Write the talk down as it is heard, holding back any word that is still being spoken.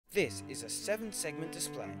This is a 7-segment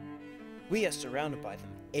display. We are surrounded by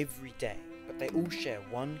them every day, but they all share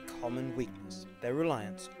one common weakness: their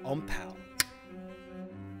reliance on power.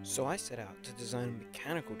 So I set out to design a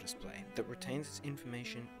mechanical display that retains its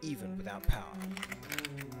information even without power.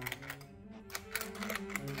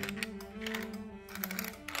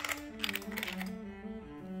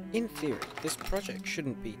 In theory, this project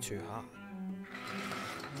shouldn't be too hard.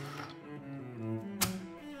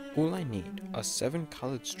 All I need are 7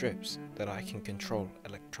 coloured strips that I can control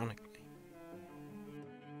electronically.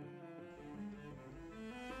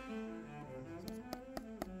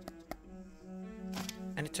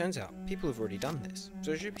 And it turns out people have already done this,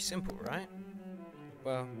 so it should be simple, right?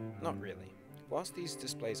 Well, not really. Whilst these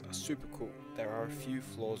displays are super cool, there are a few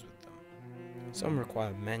flaws with them. Some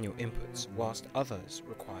require manual inputs, whilst others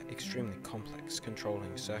require extremely complex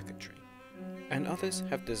controlling circuitry. And others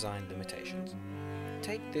have design limitations.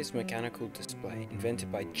 Take this mechanical display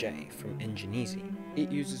invented by Jay from Engineezy. It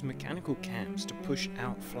uses mechanical cams to push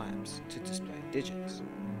out flaps to display digits.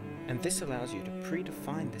 And this allows you to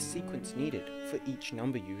predefine the sequence needed for each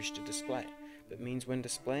number you wish to display. That means when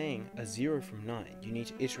displaying a 0 from 9, you need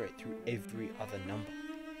to iterate through every other number.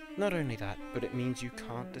 Not only that, but it means you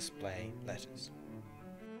can't display letters.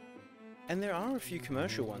 And there are a few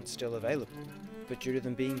commercial ones still available, but due to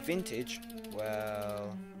them being vintage,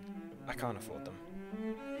 well, I can't afford them.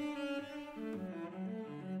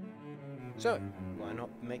 So, why not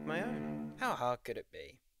make my own? How hard could it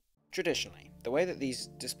be? Traditionally, the way that these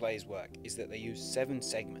displays work is that they use 7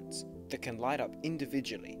 segments that can light up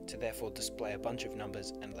individually to therefore display a bunch of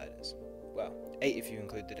numbers and letters. Well, 8 if you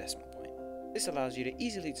include the decimal point. This allows you to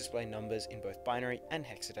easily display numbers in both binary and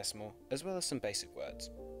hexadecimal, as well as some basic words.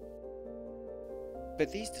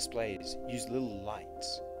 But these displays use little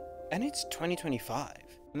lights. And it's 2025,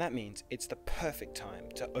 and that means it's the perfect time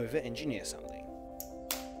to over-engineer something.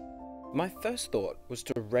 My first thought was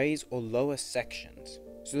to raise or lower sections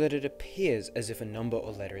so that it appears as if a number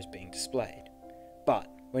or letter is being displayed. But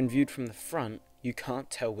when viewed from the front, you can't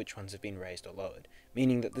tell which ones have been raised or lowered,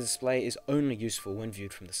 meaning that the display is only useful when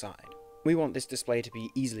viewed from the side. We want this display to be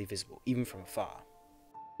easily visible, even from afar.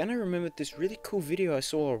 Then I remembered this really cool video I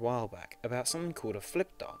saw a while back about something called a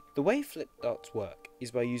flipdot. The way flipdots work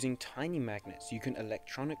is by using tiny magnets you can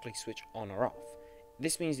electronically switch on or off.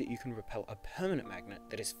 This means that you can repel a permanent magnet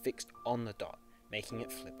that is fixed on the dot, making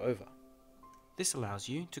it flip over. This allows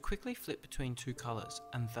you to quickly flip between 2 colours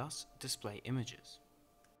and thus display images.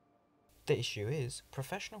 The issue is,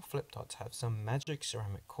 professional flipdots have some magic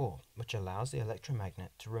ceramic core, which allows the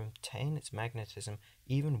electromagnet to retain its magnetism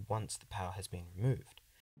even once the power has been removed.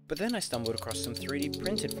 But then I stumbled across some 3D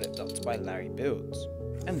printed flipdots by Larry Builds,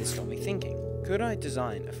 and this got me thinking, could I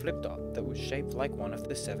design a flipdot that was shaped like one of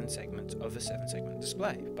the 7 segments of a 7-segment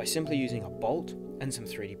display, by simply using a bolt and some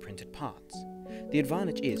 3D printed parts? The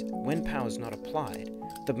advantage is, when power is not applied,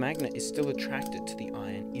 the magnet is still attracted to the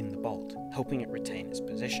iron in the bolt, helping it retain its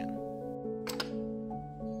position.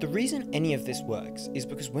 The reason any of this works is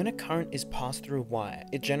because when a current is passed through a wire,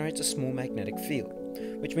 it generates a small magnetic field,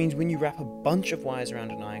 which means when you wrap a bunch of wires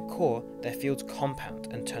around an iron core, their fields compound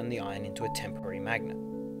and turn the iron into a temporary magnet.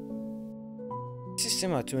 This is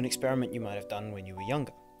similar to an experiment you might have done when you were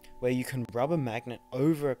younger, where you can rub a magnet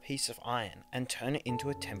over a piece of iron and turn it into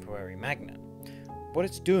a temporary magnet. What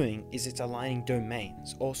it's doing is it's aligning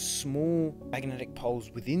domains, or small magnetic poles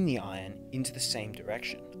within the iron, into the same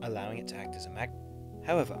direction, allowing it to act as a magnet.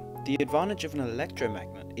 However, the advantage of an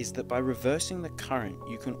electromagnet is that by reversing the current,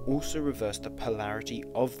 you can also reverse the polarity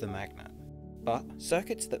of the magnet. But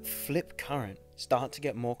circuits that flip current start to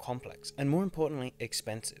get more complex and, more importantly,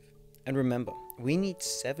 expensive. And remember, we need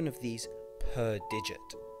 7 of these per digit.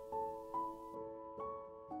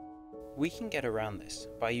 We can get around this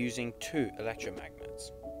by using 2 electromagnets.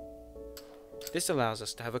 This allows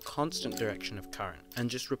us to have a constant direction of current and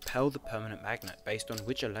just repel the permanent magnet based on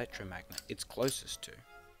which electromagnet it's closest to.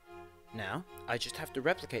 Now, I just have to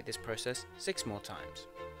replicate this process 6 more times.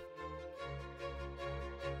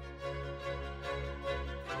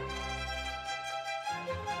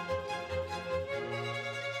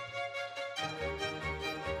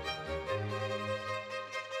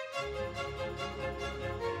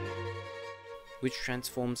 Which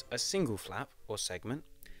transforms a single flap, or segment,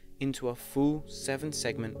 into a full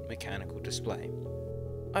 7-segment mechanical display.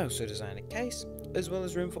 I also designed a case, as well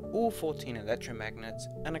as room for all 14 electromagnets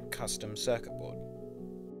and a custom circuit board.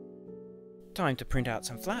 Time to print out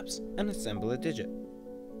some flaps and assemble a digit.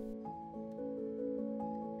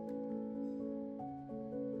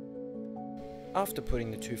 After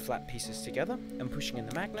putting the 2 flat pieces together and pushing in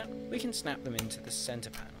the magnet, we can snap them into the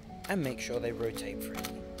center panel and make sure they rotate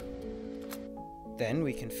freely. Then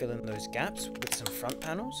we can fill in those gaps with some front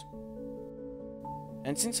panels.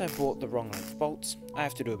 And since I bought the wrong length bolts, I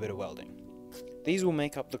have to do a bit of welding. These will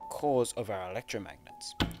make up the cores of our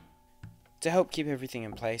electromagnets. To help keep everything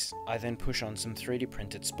in place, I then push on some 3D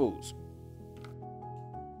printed spools.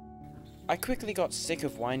 I quickly got sick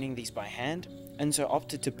of winding these by hand, and so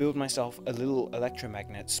opted to build myself a little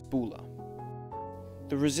electromagnet spooler.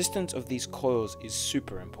 The resistance of these coils is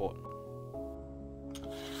super important.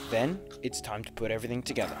 Then, it's time to put everything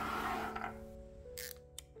together.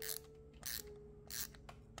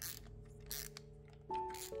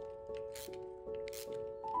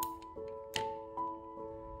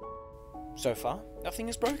 So far, nothing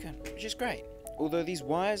is broken, which is great, although these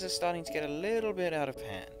wires are starting to get a little bit out of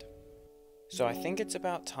hand. So I think it's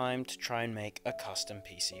about time to try and make a custom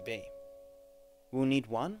PCB. We'll need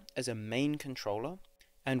one as a main controller,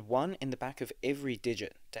 and one in the back of every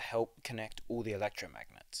digit to help connect all the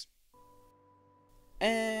electromagnets.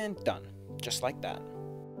 And done, just like that.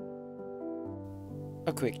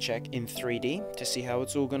 A quick check in 3D to see how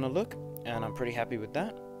it's all gonna look, and I'm pretty happy with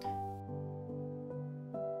that.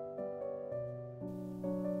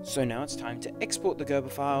 So now it's time to export the Gerber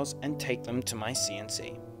files and take them to my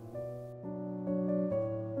CNC.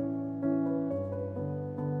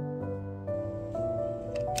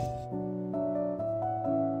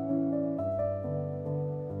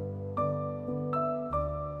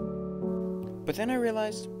 But then I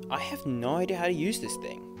realized I have no idea how to use this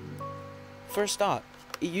thing. For a start,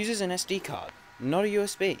 it uses an SD card, not a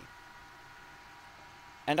USB.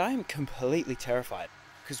 And I am completely terrified,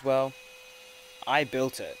 because well, I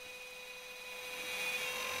built it.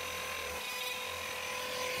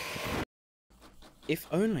 If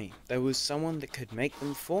only there was someone that could make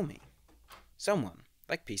them for me. Someone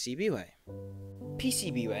like PCBWay.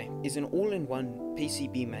 PCBWay is an all-in-one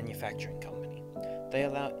PCB manufacturing company. They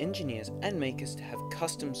allow engineers and makers to have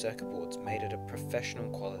custom circuit boards made at a professional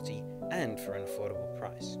quality and for an affordable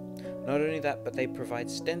price. Not only that, but they provide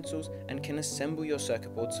stencils and can assemble your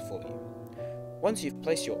circuit boards for you. Once you've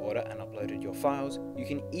placed your order and uploaded your files, you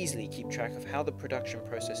can easily keep track of how the production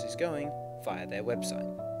process is going via their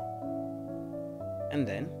website. And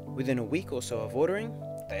then, within a week or so of ordering,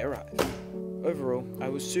 they arrive. Overall, I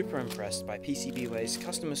was super impressed by PCBWay's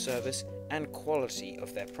customer service and quality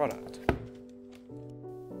of their product.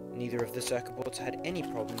 Neither of the circuit boards had any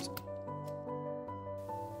problems.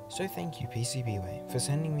 So thank you PCBWay for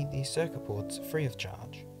sending me these circuit boards free of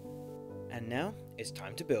charge. And now, it's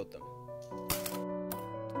time to build them.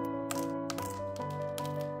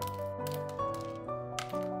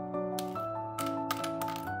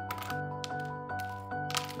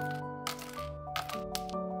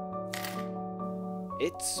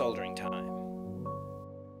 It's soldering time.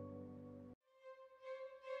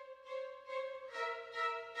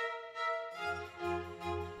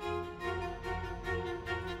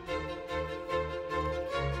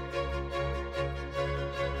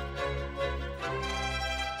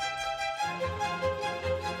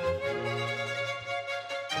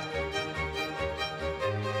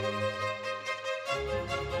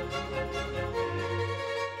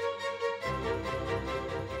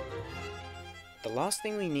 The last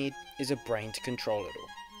thing we need is a brain to control it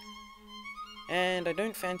all. And I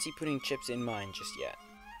don't fancy putting chips in mine just yet.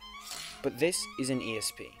 But this is an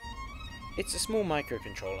ESP. It's a small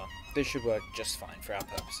microcontroller that should work just fine for our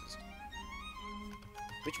purposes.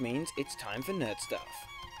 Which means it's time for nerd stuff.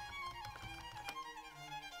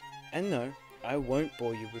 And no, I won't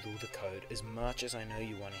bore you with all the code as much as I know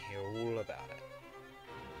you want to hear all about it.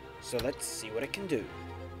 So let's see what it can do.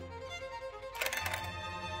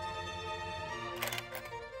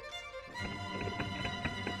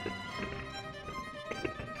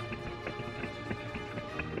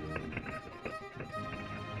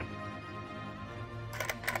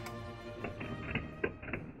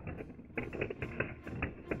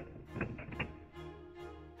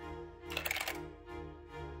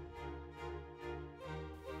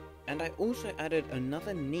 And I also added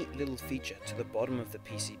another neat little feature to the bottom of the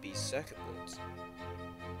PCB's circuit boards.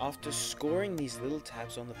 After scoring these little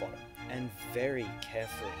tabs on the bottom and very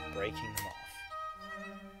carefully breaking them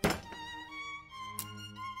off.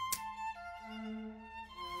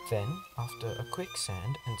 Then, after a quick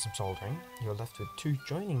sand and some soldering, you're left with two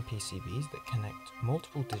joining PCBs that connect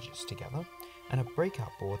multiple digits together and a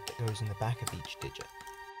breakout board that goes in the back of each digit.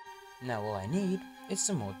 Now all I need is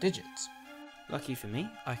some more digits. Lucky for me,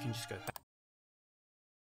 I can just go back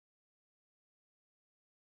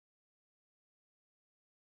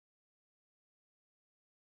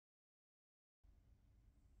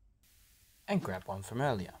and grab one from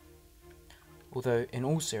earlier. Although, in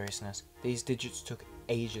all seriousness, these digits took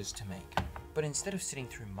ages to make. But instead of sitting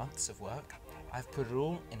through months of work, I've put it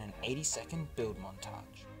all in an 80-second build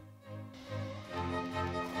montage.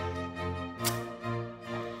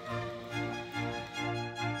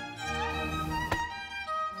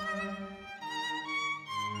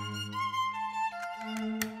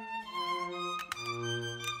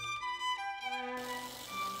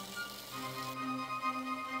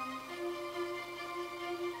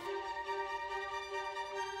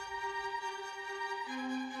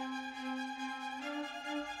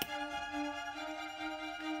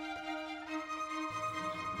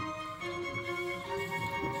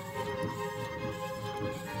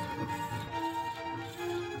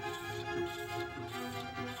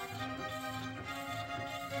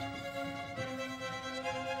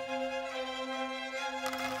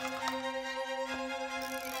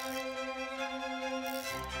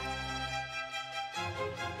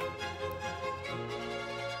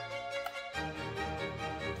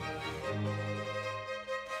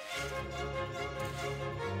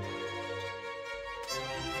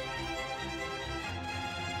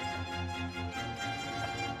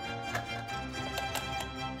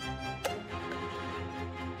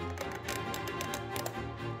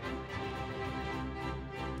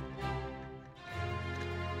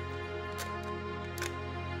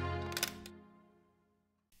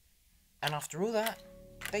 And after all that,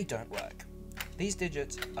 they don't work. These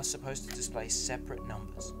digits are supposed to display separate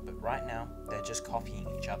numbers, but right now they're just copying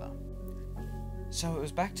each other. So it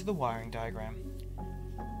was back to the wiring diagram,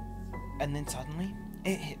 and then suddenly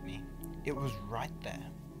it hit me. It was right there.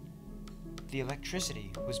 The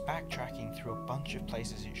electricity was backtracking through a bunch of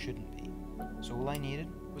places it shouldn't be, so all I needed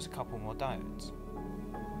was a couple more diodes.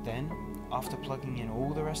 Then, after plugging in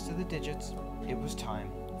all the rest of the digits, it was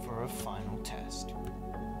time for a final test.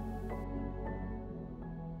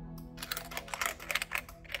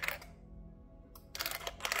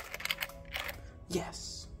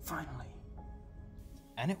 Yes, finally.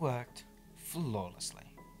 And it worked flawlessly.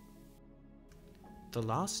 The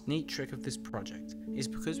last neat trick of this project is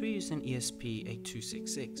because we used an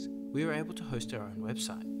ESP8266, we were able to host our own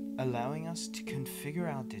website, allowing us to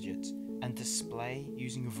configure our digits and display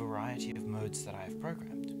using a variety of modes that I have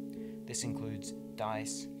programmed. This includes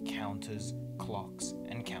dice, counters, clocks,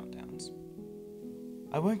 and countdowns.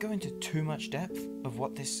 I won't go into too much depth of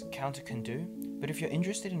what this counter can do, but if you're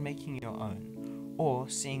interested in making your own, or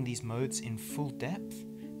seeing these modes in full depth,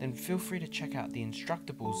 then feel free to check out the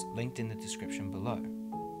instructables linked in the description below.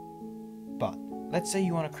 But let's say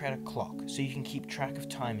you want to create a clock so you can keep track of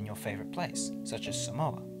time in your favorite place, such as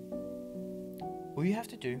Samoa. All you have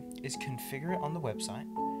to do is configure it on the website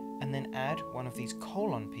and then add one of these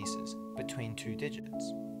colon pieces between two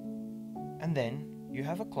digits. And then you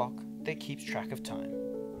have a clock that keeps track of time.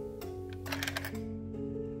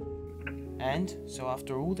 And so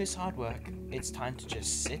after all this hard work, it's time to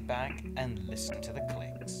just sit back and listen to the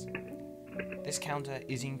clicks. This counter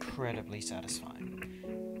is incredibly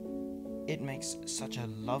satisfying. It makes such a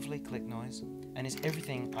lovely click noise and is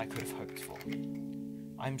everything I could have hoped for.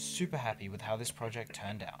 I'm super happy with how this project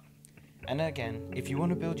turned out. And again, if you want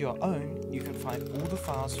to build your own, you can find all the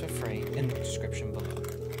files for free in the description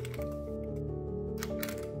below.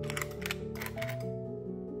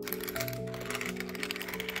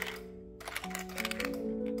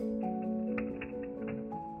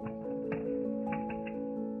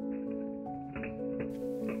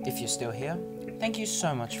 If you're still here, thank you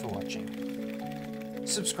so much for watching.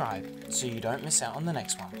 Subscribe so you don't miss out on the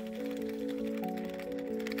next one.